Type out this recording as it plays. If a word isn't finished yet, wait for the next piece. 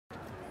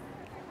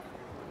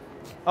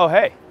Oh,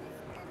 hey.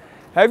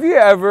 Have you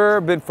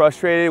ever been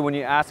frustrated when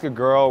you ask a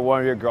girl or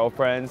one of your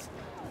girlfriends,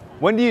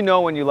 when do you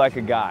know when you like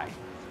a guy?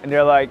 And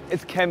they're like,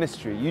 it's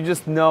chemistry. You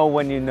just know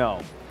when you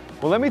know.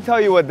 Well, let me tell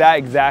you what that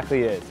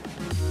exactly is.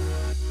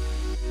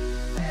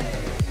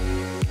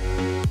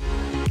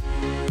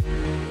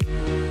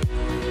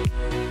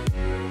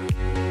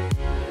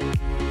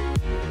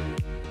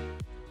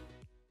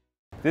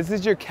 This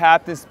is your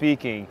captain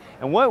speaking.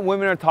 And what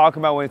women are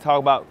talking about when they talk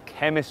about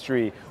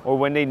chemistry or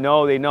when they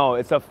know,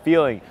 it's a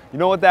feeling. You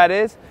know what that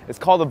is? It's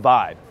called a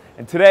vibe.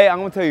 And today I'm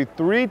going to tell you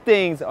 3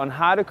 things on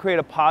how to create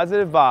a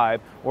positive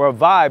vibe or a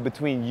vibe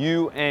between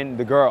you and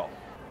the girl.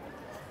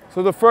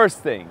 So the first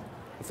thing,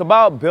 it's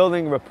about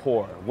building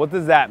rapport. What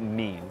does that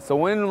mean?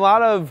 So in a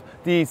lot of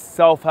these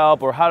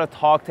self-help or how to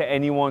talk to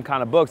anyone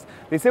kind of books,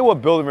 they say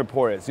what building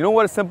rapport is. You know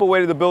what a simple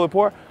way to build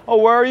rapport? Oh,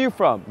 where are you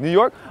from? New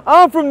York?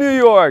 I'm from New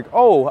York.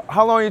 Oh,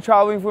 how long are you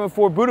traveling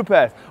for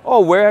Budapest? Oh,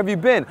 where have you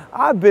been?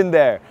 I've been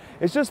there.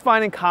 It's just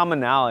finding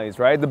commonalities,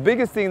 right? The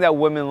biggest thing that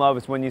women love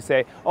is when you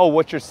say, oh,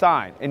 what's your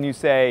sign? And you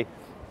say,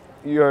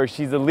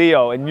 she's a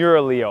Leo and you're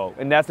a Leo.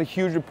 And that's a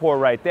huge rapport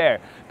right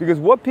there. Because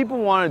what people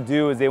want to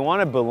do is they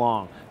want to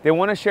belong. They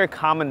want to share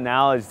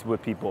commonalities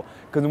with people.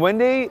 Because when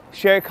they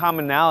share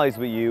commonalities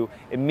with you,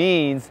 it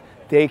means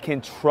they can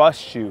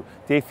trust you.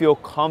 They feel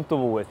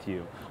comfortable with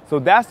you. So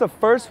that's the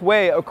first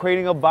way of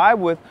creating a vibe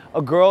with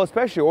a girl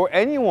especially, or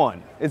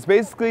anyone. It's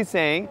basically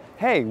saying,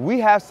 hey, we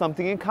have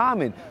something in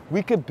common.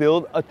 We could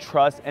build a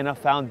trust and a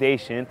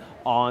foundation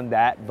on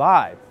that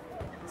vibe.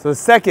 So the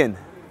second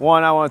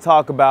one I want to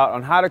talk about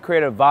on how to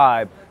create a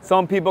vibe,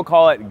 some people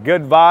call it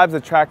good vibes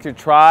attract your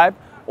tribe,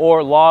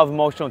 or law of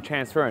emotional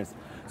transference.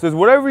 So it's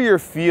whatever you're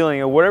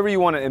feeling or whatever you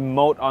want to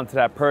emote onto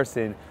that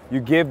person, you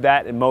give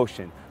that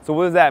emotion. So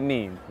what does that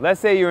mean? Let's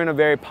say you're in a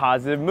very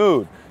positive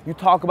mood. You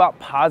talk about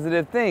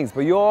positive things,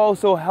 but you'll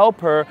also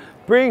help her,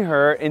 bring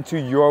her into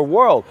your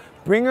world.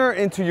 Bring her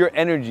into your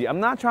energy.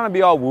 I'm not trying to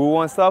be all woo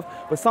and stuff,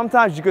 but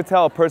sometimes you could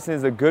tell a person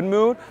is a good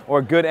mood or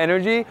a good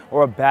energy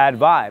or a bad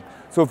vibe.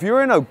 So if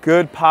you're in a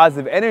good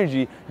positive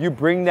energy, you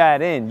bring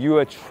that in. You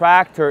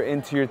attract her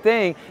into your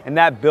thing, and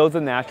that builds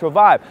a natural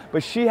vibe.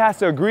 But she has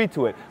to agree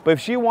to it. But if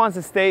she wants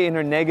to stay in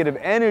her negative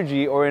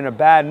energy or in a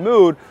bad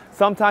mood,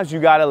 sometimes you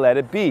gotta let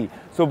it be.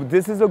 So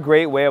this is a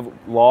great way of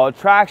law of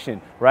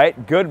attraction,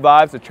 right? Good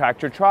vibes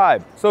attract your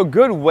tribe. So a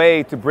good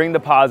way to bring the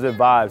positive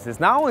vibes is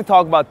not only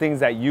talk about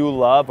things that you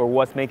love or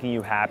what's making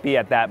you happy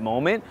at that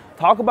moment,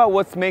 talk about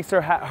what makes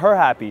her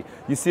happy.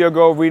 You see a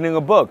girl reading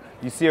a book,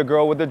 you see a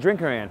girl with a drink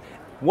in her hand.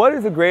 What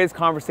is the greatest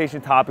conversation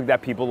topic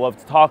that people love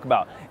to talk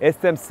about? It's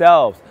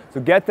themselves.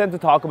 So get them to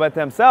talk about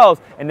themselves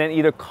and then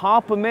either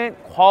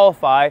compliment,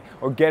 qualify,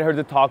 or get her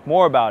to talk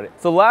more about it.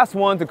 So the last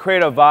one to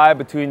create a vibe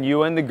between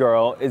you and the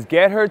girl is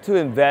get her to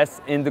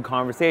invest in the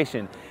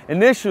conversation.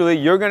 Initially,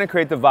 you're gonna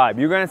create the vibe.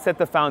 You're gonna set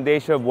the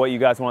foundation of what you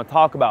guys wanna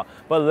talk about,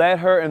 but let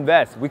her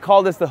invest. We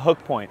call this the hook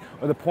point,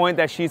 or the point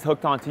that she's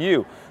hooked onto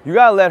you. You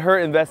gotta let her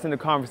invest in the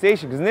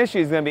conversation, because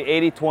initially it's gonna be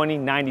 80, 20,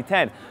 90,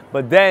 10.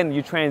 But then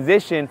you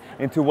transition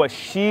into what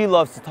she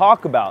loves to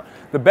talk about.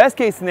 The best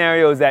case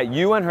scenario is that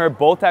you and her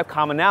both have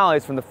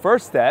commonalities from the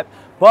first step,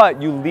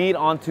 but you lead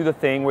onto the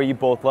thing where you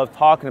both love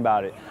talking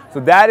about it. So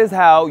that is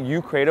how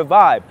you create a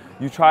vibe.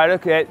 You try to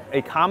get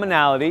a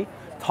commonality,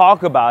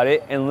 talk about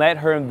it, and let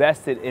her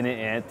invest it in it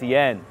at the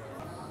end.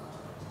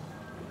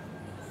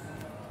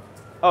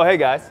 Oh, hey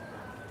guys.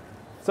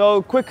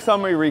 So quick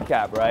summary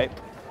recap, right?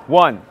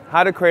 1,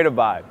 how to create a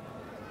vibe.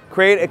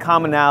 Create a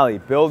commonality,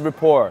 build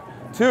rapport.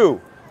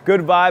 2,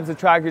 good vibes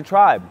attract your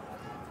tribe.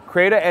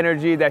 Create an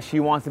energy that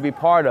she wants to be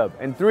part of.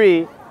 And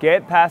 3,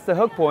 get past the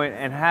hook point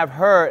and have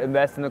her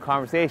invest in the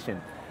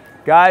conversation.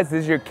 Guys,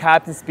 this is your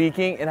captain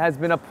speaking. It has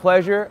been a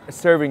pleasure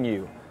serving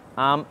you.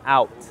 I'm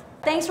out.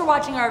 Thanks for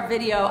watching our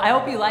video. I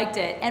hope you liked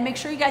it. And make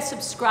sure you guys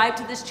subscribe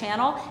to this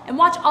channel and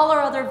watch all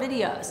our other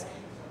videos.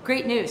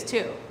 Great news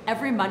too.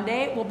 Every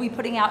Monday, we'll be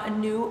putting out a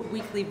new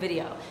weekly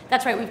video.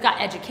 That's right, we've got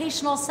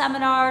educational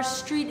seminars,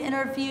 street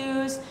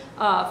interviews,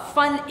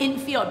 fun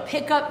in-field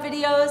pickup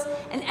videos,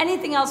 and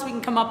anything else we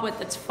can come up with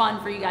that's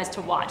fun for you guys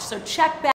to watch. So check back.